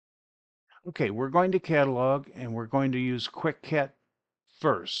Okay, we're going to catalog and we're going to use QuickCat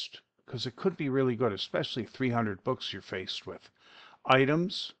first because it could be really good, especially 300 books you're faced with.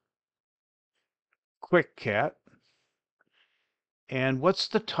 Items, QuickCat, and what's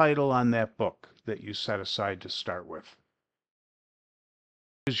the title on that book that you set aside to start with?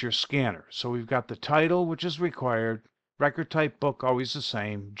 Is your scanner. So we've got the title, which is required. Record type book, always the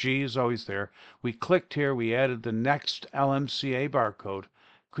same. G is always there. We clicked here. We added the next LMCA barcode.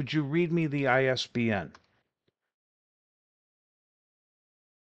 Could you read me the ISBN?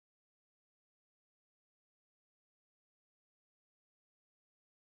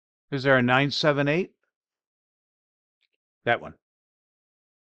 Is there a 978? That one.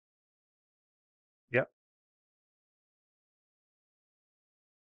 Yep.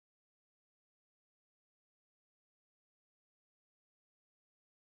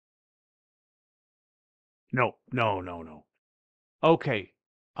 No, no, no, no. Okay.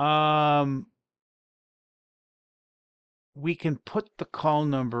 Um, we can put the call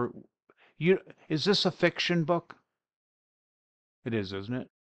number. You, is this a fiction book? It is, isn't it?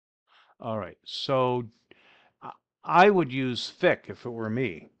 All right. So I would use FIC if it were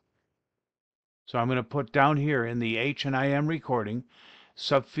me. So I'm going to put down here in the H and IM recording,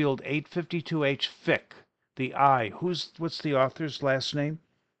 subfield 852H FIC, the I. What's the author's last name?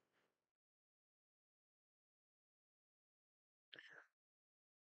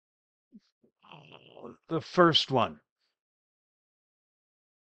 The first one.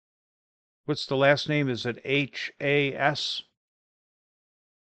 What's the last name? Is it HAS?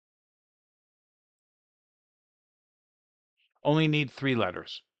 Only need 3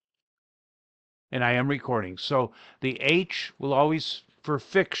 letters. And I am recording. So the H will always, for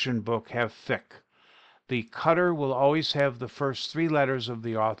fiction book, have FIC. The cutter will always have the first 3 letters of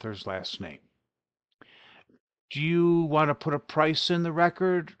the author's last name. Do you want to put a price in the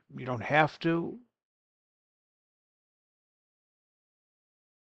record? You don't have to.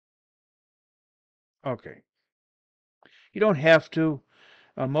 Okay. You don't have to.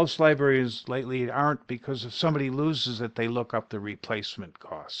 Most libraries lately aren't because if somebody loses it, they look up the replacement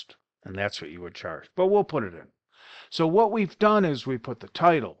cost. And that's what you would charge. But we'll put it in. So what we've done is we put the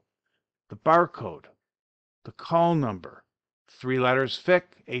title, the barcode, the call number, 3 letters FIC,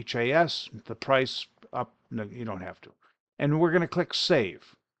 HAS, the price up. No, you don't have to. And we're going to click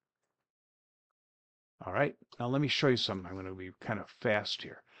Save. All right. Now let me show you something. I'm going to be kind of fast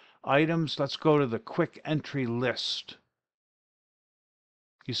here. Items, let's go to the quick entry list.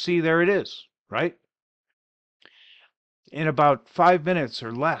 You see, there it is, right? In about 5 minutes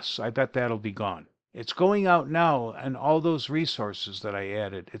or less, I bet that'll be gone. It's going out now, and all those resources that I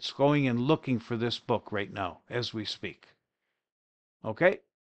added, it's going and looking for this book right now as we speak. Okay?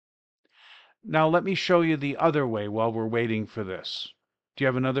 Now let me show you the other way while we're waiting for this. Do you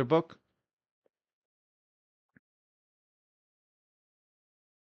have another book?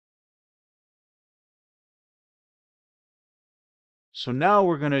 So now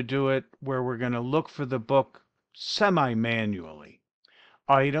we're going to do it where we're going to look for the book semi-manually.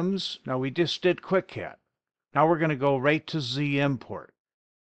 Items, now we just did QuickCat. Now we're going to go right to Z import.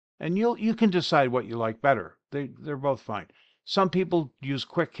 And you can decide what you like better. They're both fine. Some people use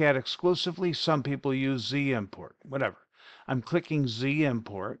QuickCat exclusively, some people use Z import, whatever. I'm clicking Z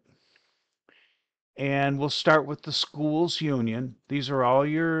import. And we'll start with the schools union. These are all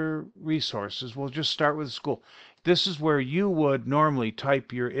your resources. We'll just start with the school. This is where you would normally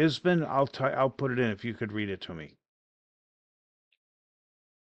type your ISBN. I'll put it in if you could read it to me.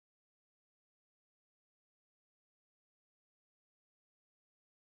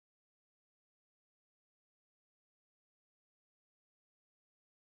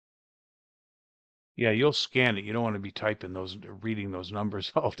 Yeah, you'll scan it. You don't want to be typing those, reading those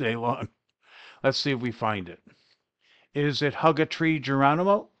numbers all day long. Let's see if we find it. Is it Hugatree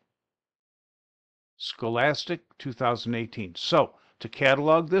Geronimo? Scholastic 2018. So to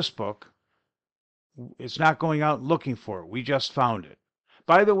catalog this book, it's not going out looking for it. We just found it.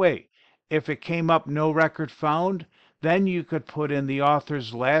 By the way, if it came up no record found, then you could put in the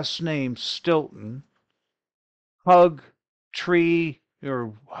author's last name, Stilton, hug, tree,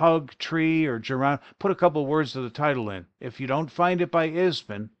 or hug, tree, or Geron. Put a couple words of the title in. If you don't find it by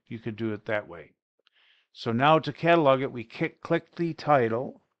ISBN, you could do it that way. So now to catalog it, we click the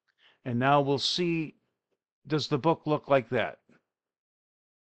title, and now we'll see, does the book look like that?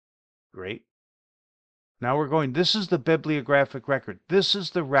 Great. Now we're going, this is the bibliographic record. This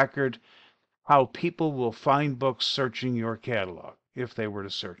is the record how people will find books searching your catalog if they were to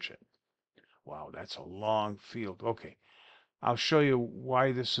search it. Wow, that's a long field. Okay, I'll show you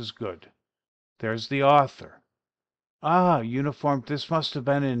why this is good. There's the author. Ah, uniform. This must have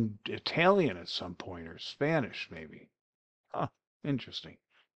been in Italian at some point, or Spanish, maybe. Huh, interesting.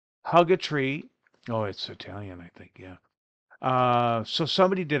 Hug a tree. Oh, it's Italian, I think, yeah. So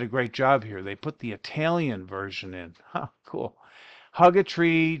somebody did a great job here. They put the Italian version in. Huh, cool. Hug a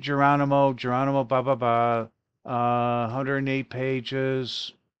tree, Geronimo, ba ba ba. 108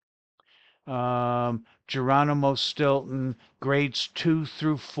 pages. Geronimo Stilton, grades 2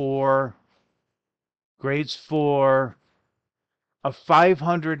 through 4. Grades 4. A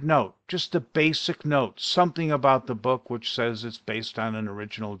 500 note, just a basic note, something about the book which says it's based on an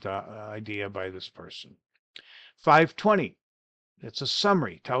original idea by this person. 520, it's a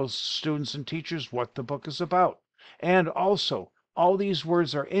summary, tells students and teachers what the book is about. And also, all these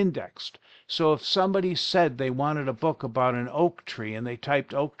words are indexed. So if somebody said they wanted a book about an oak tree and they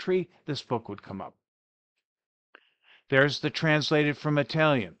typed oak tree, this book would come up. There's the translated from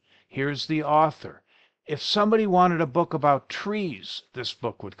Italian. Here's the author. If somebody wanted a book about trees, this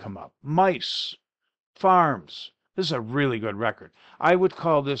book would come up. Mice, farms. This is a really good record. I would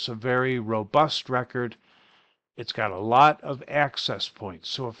call this a very robust record. It's got a lot of access points.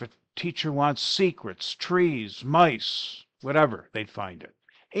 So if a teacher wants secrets, trees, mice, whatever, they'd find it.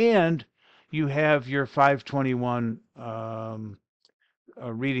 And you have your 521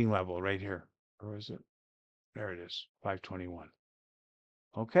 reading level right here. Or is it? There it is, 521.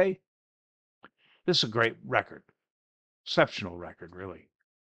 Okay? This is a great record. Exceptional record, really.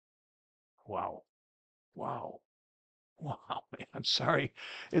 Wow. Wow. Wow, man, I'm sorry.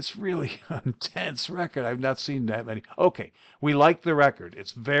 It's really an intense record. I've not seen that many. Okay, we like the record.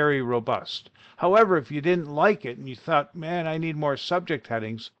 It's very robust. However, if you didn't like it and you thought, man, I need more subject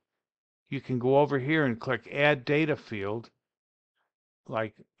headings, you can go over here and click Add Data Field.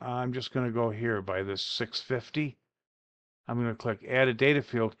 Like, I'm just going to go here by this 650. I'm going to click Add a Data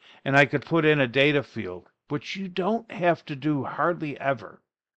Field, and I could put in a data field, which you don't have to do hardly ever.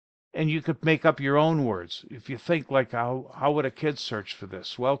 And you could make up your own words. If you think like, how would a kid search for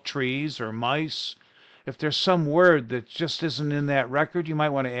this? Well, trees or mice. If there's some word that just isn't in that record, you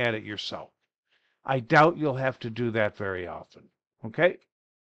might want to add it yourself. I doubt you'll have to do that very often. Okay?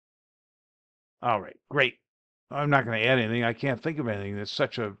 All right, great. I'm not going to add anything. I can't think of anything. It's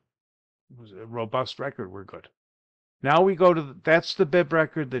such a robust record. We're good. Now we go to, that's the bib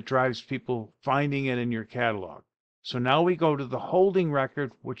record that drives people finding it in your catalog. So now we go to the holding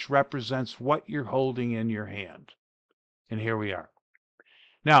record, which represents what you're holding in your hand. And here we are.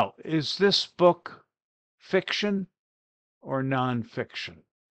 Now, is this book fiction or nonfiction?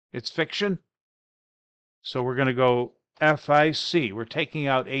 It's fiction. So we're going to go FIC. We're taking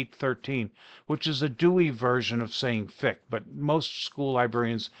out 813, which is a Dewey version of saying fic, but most school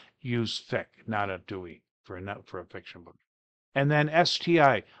librarians use fic, not a Dewey for a fiction book. And then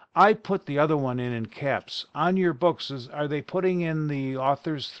STI. I put the other one in caps. On your books, are they putting in the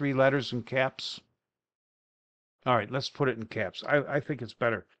author's 3 letters in caps? All right, let's put it in caps. I think it's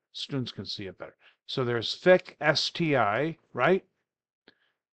better. Students can see it better. So there's FIC, STI, right?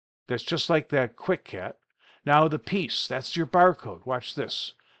 That's just like that Quick Cat. Now the piece, that's your barcode. Watch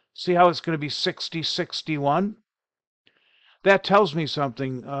this. See how it's going to be 6061? That tells me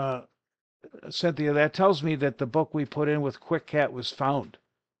something, Cynthia. That tells me that the book we put in with Quick Cat was found.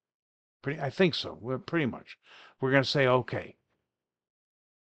 I think so. We're pretty much. We're going to say OK.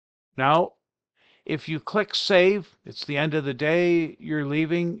 Now, if you click Save, it's the end of the day, you're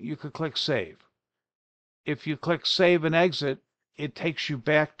leaving, you could click Save. If you click Save and Exit, it takes you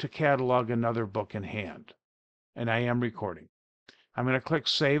back to catalog another book in hand. And I am recording. I'm going to click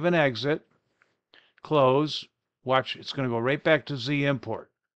Save and Exit, close. Watch, it's going to go right back to Z Import,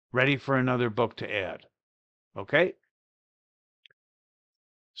 ready for another book to add. Okay?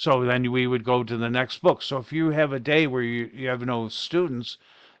 So then we would go to the next book. So if you have a day where you have no students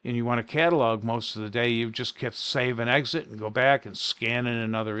and you want to catalog most of the day, you just hit save and exit and go back and scan in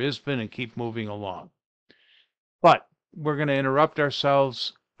another ISBN and keep moving along. But we're going to interrupt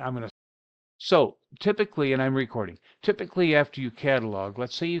ourselves. So typically, and I'm recording, typically after you catalog,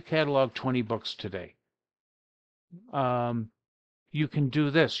 let's say you catalog 20 books today. You can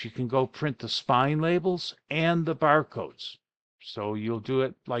do this. You can go print the spine labels and the barcodes. So you'll do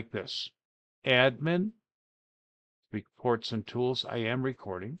it like this. Admin, reports and tools. I am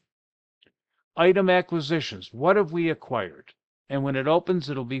recording. Item acquisitions. What have we acquired? And when it opens,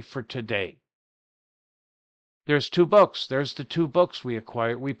 it'll be for today. There's 2 books. There's the 2 books we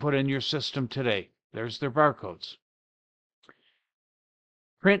acquired. We put in your system today. There's their barcodes.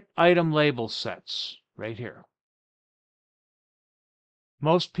 Print item label sets right here.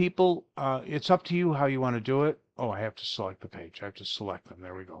 Most people, it's up to you how you want to do it. Oh, I have to select the page. I have to select them.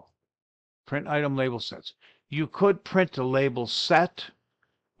 There we go. Print item label sets. You could print a label set,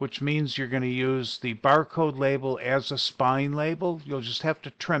 which means you're going to use the barcode label as a spine label. You'll just have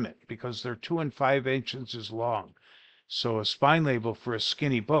to trim it because they're 2 and 5 inches long. So a spine label for a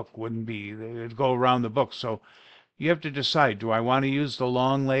skinny book wouldn't be, it'd go around the book. So you have to decide, do I want to use the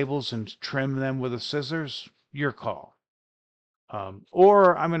long labels and trim them with a scissors? Your call.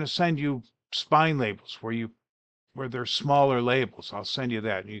 Or I'm going to send you spine labels where they're smaller labels. I'll send you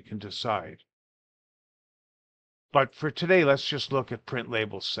that and you can decide. But for today, let's just look at print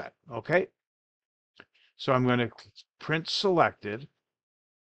label set, okay? So I'm going to print selected,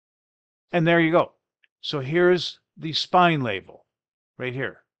 and there you go. So here's the spine label right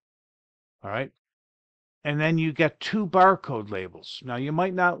here, all right? And then you get 2 barcode labels. Now you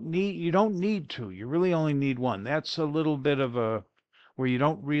don't need 2. You really only need 1. That's a little bit of where you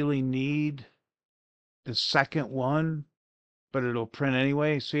don't really need the second one, but it'll print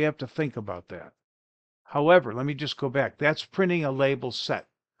anyway. So you have to think about that. However, let me just go back. That's printing a label set.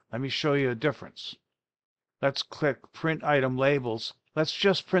 Let me show you a difference. Let's click Print Item Labels. Let's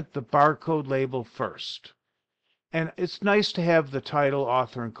just print the barcode label first. And it's nice to have the title,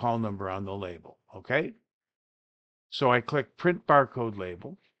 author, and call number on the label, okay? So I click Print Barcode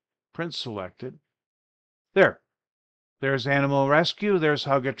Label, Print Selected. There's Animal Rescue, there's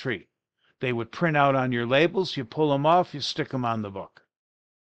Hug a Tree. They would print out on your labels. You pull them off, you stick them on the book.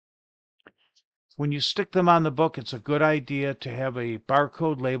 When you stick them on the book, it's a good idea to have a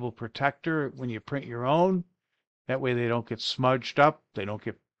barcode label protector when you print your own. That way they don't get smudged up. They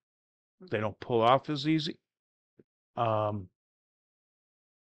don't pull off as easy. And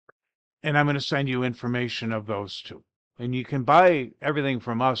I'm going to send you information of those 2. And you can buy everything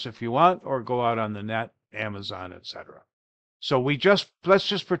from us if you want, or go out on the net, Amazon, etc. So let's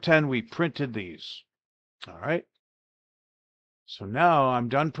just pretend we printed these. All right. So now I'm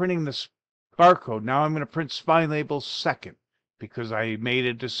done printing this barcode. Now I'm going to print spine labels second because I made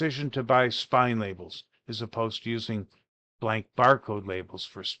a decision to buy spine labels as opposed to using blank barcode labels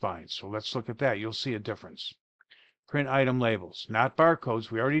for spine. So let's look at that. You'll see a difference. Print item labels, not barcodes.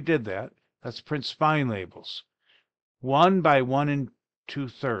 We already did that. Let's print spine labels. 1 by 1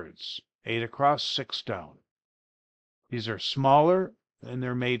 2/3, 8 across, 6 down. These are smaller and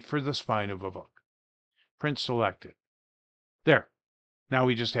they're made for the spine of a book. Print selected. There. Now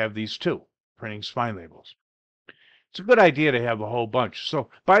we just have these 2, printing spine labels. It's a good idea to have a whole bunch. So,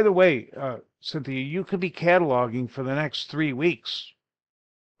 by the way, Cynthia, you could be cataloging for the next 3 weeks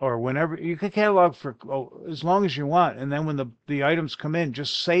or whenever. You could catalog for as long as you want. And then when the items come in,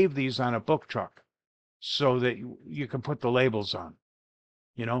 just save these on a book truck so that you can put the labels on.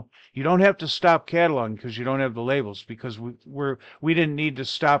 You know, you don't have to stop cataloging because you don't have the labels, because we didn't need to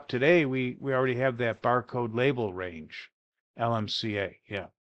stop today. We already have that barcode label range, LMCA. Yeah.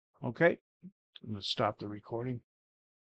 Okay. I'm going to stop the recording.